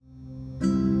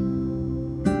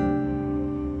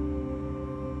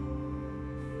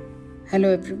Hello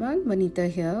everyone,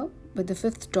 Vanita here with the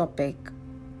fifth topic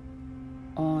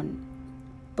on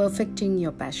perfecting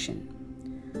your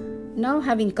passion. Now,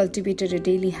 having cultivated a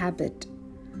daily habit,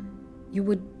 you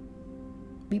would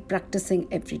be practicing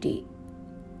every day.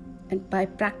 And by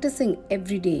practicing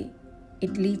every day,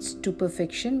 it leads to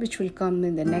perfection, which will come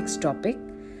in the next topic.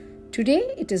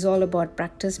 Today, it is all about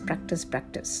practice, practice,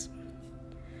 practice.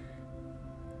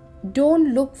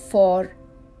 Don't look for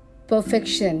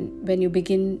perfection when you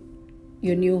begin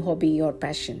your new hobby or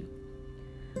passion.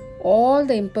 All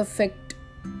the imperfect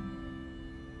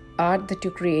art that you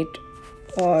create,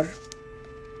 or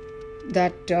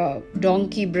that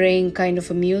donkey brain kind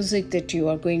of a music that you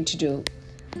are going to do,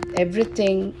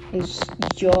 everything is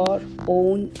your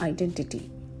own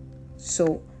identity.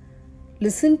 So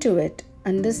listen to it,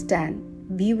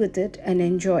 understand, be with it and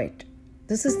enjoy it.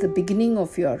 This is the beginning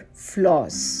of your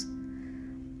flaws.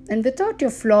 And without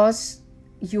your flaws,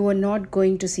 you are not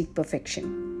going to seek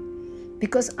perfection.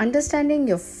 Because understanding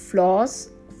your flaws,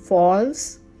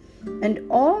 faults, and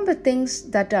all the things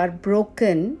that are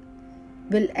broken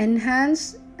will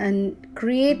enhance and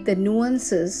create the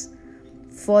nuances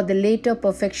for the later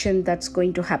perfection that's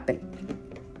going to happen.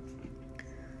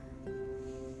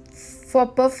 For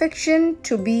perfection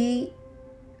to be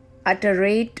at a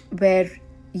rate where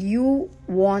you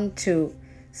want to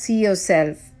see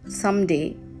yourself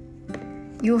someday,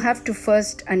 you have to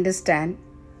first understand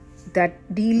that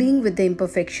dealing with the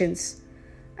imperfections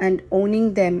and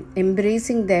owning them,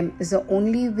 embracing them is the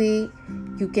only way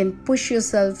you can push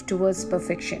yourself towards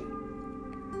perfection.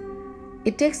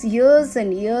 It takes years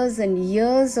and years and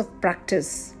years of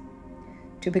practice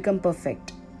to become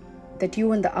perfect. That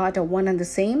you and the art are one and the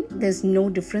same, there's no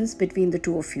difference between the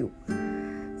two of you.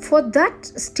 For that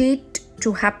state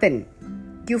to happen,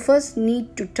 you first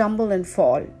need to tumble and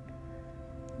fall,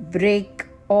 break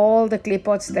all the clay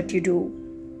pots that you do.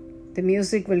 The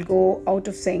music will go out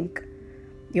of sync.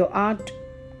 Your art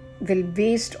will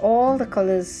waste all the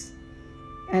colors,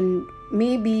 and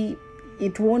maybe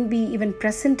it won't be even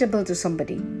presentable to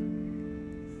somebody.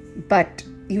 But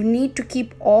you need to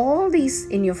keep all these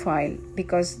in your file,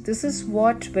 because this is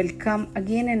what will come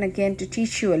again and again to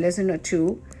teach you a lesson or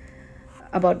two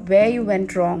about where you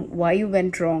went wrong, why you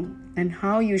went wrong, and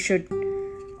how you should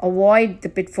avoid the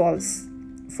pitfalls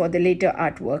for the later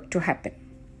artwork to happen.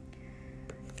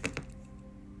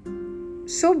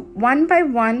 So one by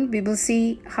one, we will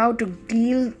see how to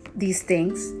deal these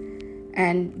things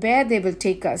and where they will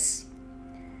take us.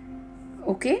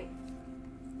 Okay?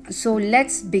 So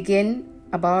let's begin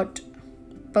about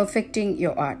perfecting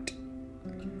your art.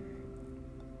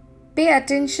 Pay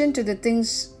attention to the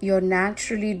things you're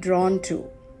naturally drawn to.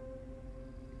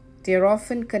 They are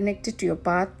often connected to your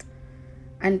path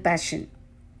and passion.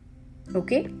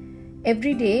 Okay?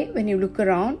 Every day when you look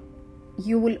around,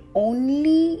 you will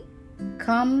only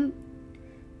come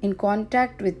in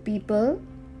contact with people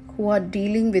who are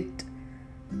dealing with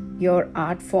your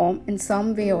art form in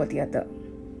some way or the other.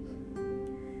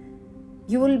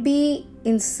 You will be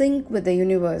in sync with the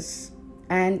universe,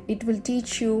 and it will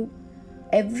teach you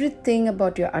everything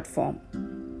about your art form,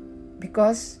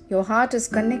 because your heart is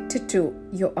connected to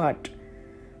your art.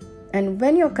 And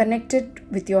when you're connected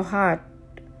with your heart,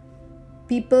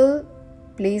 people,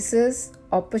 places,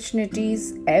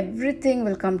 opportunities, everything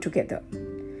will come together.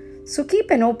 So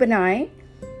keep an open eye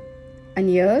and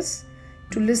ears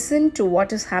to listen to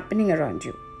what is happening around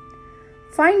you.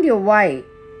 Find your why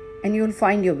and you'll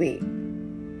find your way.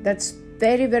 That's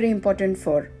very, very important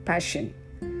for passion.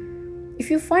 If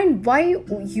you find why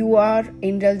you are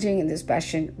indulging in this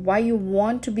passion, why you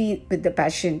want to be with the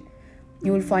passion,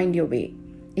 you will find your way.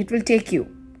 It will take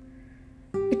you.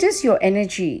 It is your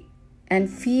energy, and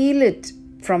feel it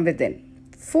from within.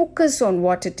 Focus on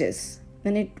what it is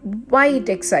and why it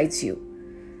excites you.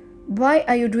 Why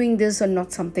are you doing this and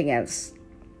not something else?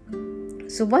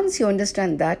 So once you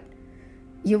understand that,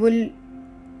 you will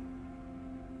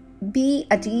be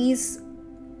at ease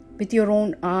with your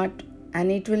own art, and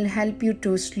it will help you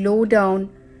to slow down,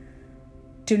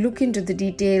 to look into the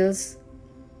details,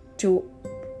 to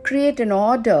create an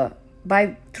order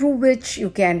through which you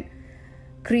can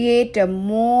create a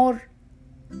more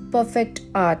perfect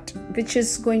art, which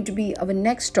is going to be our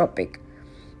next topic.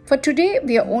 For today,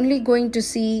 we are only going to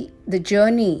see the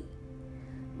journey,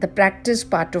 the practice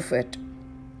part of it.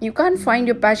 You can't find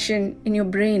your passion in your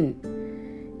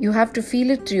brain. You have to feel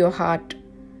it through your heart,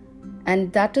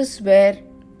 and that is where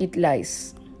it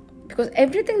lies. Because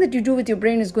everything that you do with your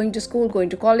brain is going to school, going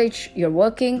to college, you're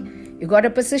working, you got a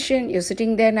position, you're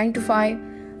sitting there 9 to 5,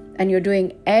 and you're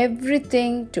doing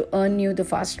everything to earn you the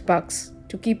fast bucks,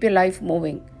 to keep your life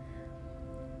moving.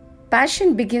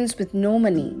 Passion begins with no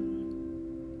money.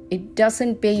 It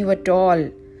doesn't pay you at all.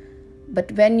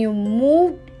 But when you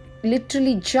move,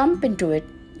 literally jump into it,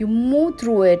 you move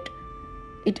through it,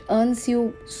 it earns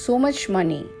you so much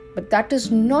money. But that is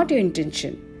not your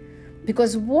intention.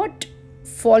 Because what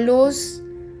follows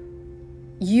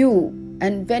you,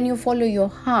 and when you follow your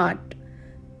heart,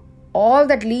 all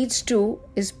that leads to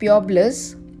is pure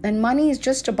bliss, and money is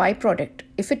just a byproduct,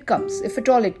 if it comes, if at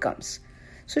all it comes.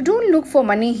 So don't look for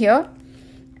money here,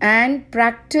 and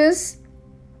practice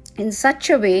in such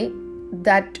a way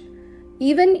that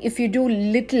even if you do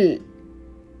little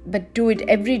but do it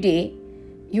every day,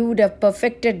 you would have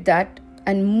perfected that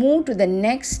and move to the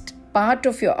next part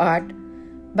of your art,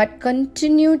 but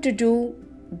continue to do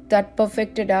that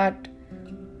perfected art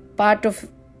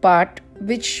part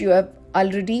which you have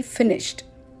already finished.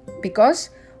 Because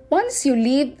once you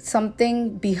leave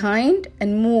something behind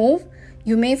and move,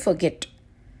 you may forget.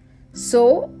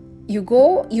 So you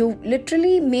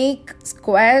literally make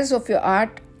squares of your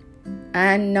art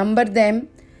and number them.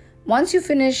 Once you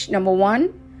finish number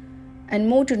 1 and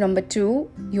move to number 2,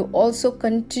 you also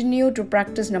continue to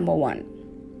practice number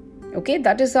 1. Okay,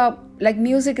 that is how, like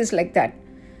music is like that.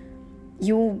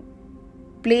 You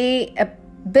play a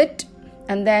bit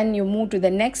and then you move to the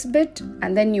next bit,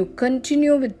 and then you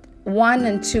continue with 1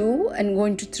 and 2 and go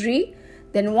into 3,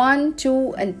 then 1,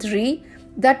 2 and 3.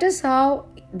 That is how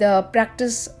the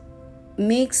practice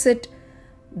makes it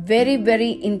very,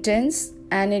 very intense,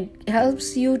 and it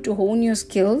helps you to hone your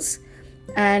skills,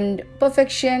 and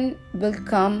perfection will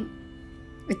come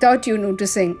without you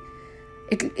noticing.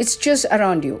 It's just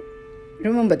around you.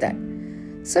 Remember that.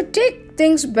 So take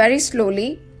things very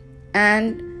slowly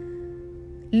and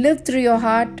live through your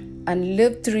heart and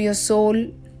live through your soul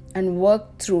and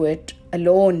work through it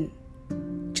alone.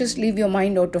 Just leave your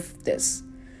mind out of this.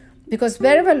 Because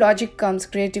wherever logic comes,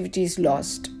 creativity is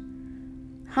lost.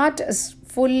 Heart is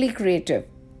fully creative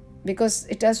because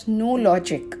it has no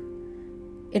logic.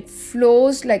 It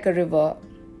flows like a river.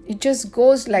 It just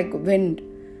goes like wind.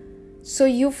 So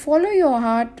you follow your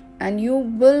heart and you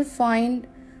will find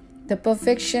the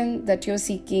perfection that you're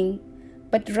seeking.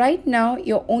 But right now,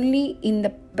 you're only in the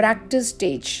practice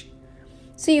stage.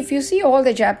 See, if you see all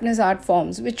the Japanese art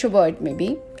forms, whichever it may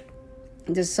be,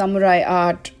 the samurai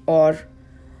art, or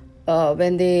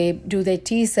when they do their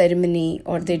tea ceremony,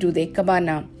 or they do their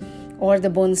ikebana, or the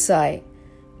bonsai,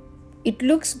 it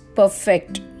looks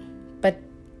perfect, but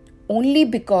only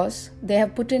because they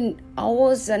have put in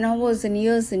hours and hours and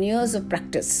years of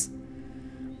practice.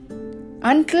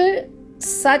 Until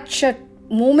such a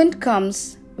moment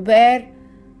comes where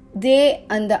they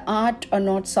and the art are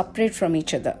not separate from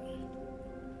each other.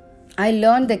 I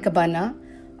learned the ikebana,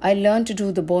 I learned to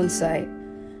do the bonsai,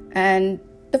 and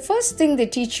the first thing they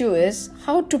teach you is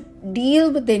how to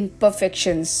deal with the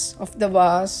imperfections of the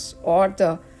vase or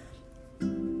the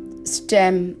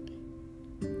stem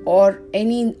or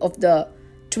any of the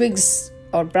twigs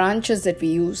or branches that we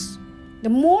use. The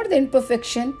more the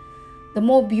imperfection, the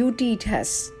more beauty it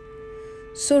has.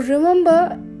 So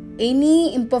remember,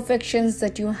 any imperfections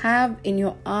that you have in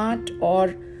your art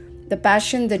or the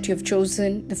passion that you have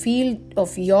chosen, the field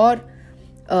of your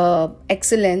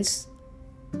excellence,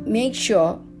 make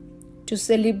sure to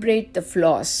celebrate the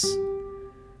flaws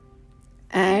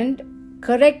and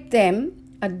correct them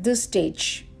at this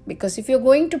stage. Because if you're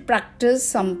going to practice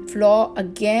some flaw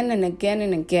again and again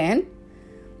and again,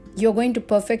 you're going to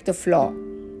perfect the flaw.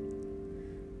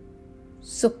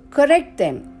 So correct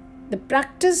them. The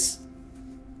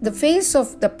phase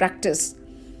of the practice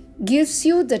gives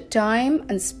you the time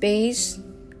and space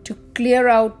to clear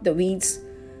out the weeds,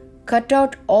 cut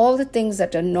out all the things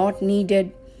that are not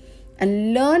needed,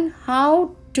 and learn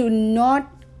how to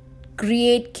not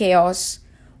create chaos,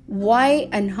 why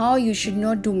and how you should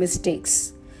not do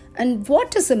mistakes. And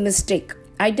what is a mistake?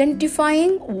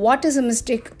 Identifying what is a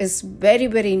mistake is very,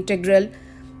 very integral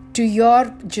to your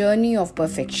journey of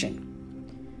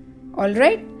perfection. All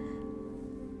right?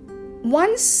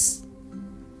 Once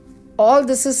all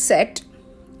this is set,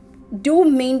 do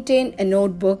maintain a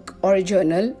notebook or a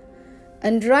journal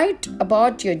and write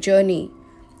about your journey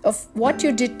of what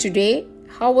you did today,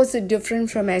 how was it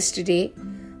different from yesterday,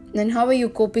 and how are you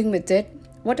coping with it,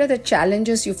 what are the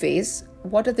challenges you face,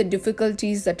 what are the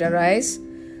difficulties that arise,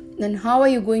 and how are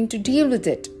you going to deal with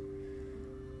it.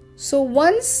 So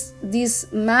once this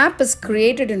map is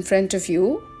created in front of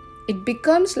you, it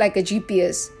becomes like a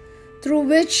GPS through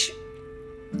which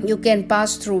you can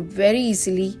pass through very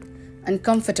easily and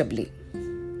comfortably.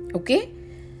 Okay?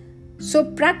 So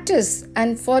practice,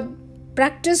 and for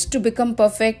practice to become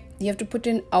perfect, you have to put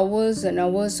in hours and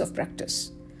hours of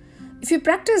practice. If you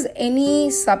practice any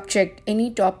subject,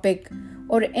 any topic,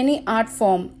 or any art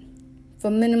form for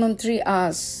minimum 3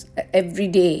 hours every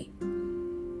day.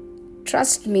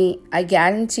 Trust me, I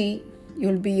guarantee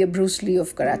you'll be a Bruce Lee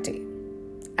of karate.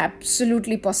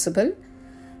 Absolutely possible,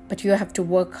 but you have to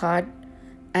work hard,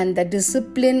 and the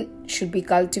discipline should be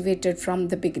cultivated from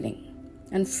the beginning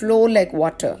and flow like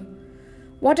water.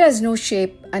 Water has no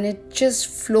shape and it just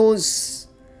flows.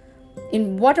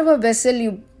 In whatever vessel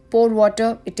you pour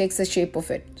water, it takes the shape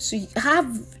of it. So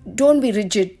don't be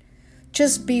rigid,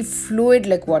 just be fluid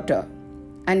like water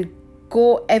and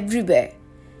go everywhere.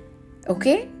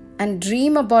 Okay? And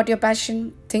dream about your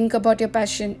passion, think about your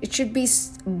passion. It should be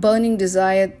burning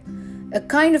desire, a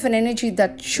kind of an energy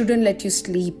that shouldn't let you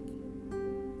sleep.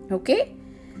 Okay?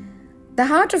 The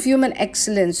heart of human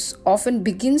excellence often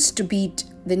begins to beat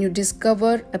when you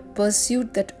discover a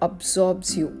pursuit that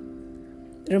absorbs you.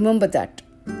 Remember that.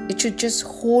 It should just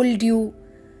hold you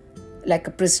like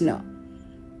a prisoner,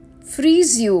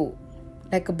 frees you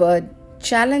like a bird,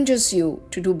 challenges you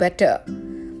to do better,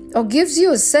 or gives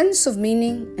you a sense of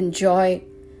meaning and joy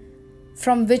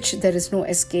from which there is no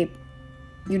escape.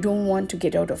 You don't want to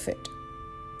get out of it.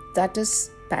 That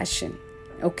is passion.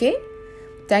 Okay?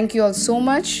 Thank you all so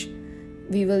much.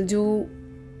 We will do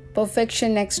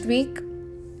perfection next week.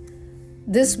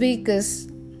 This week is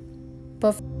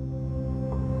perfect.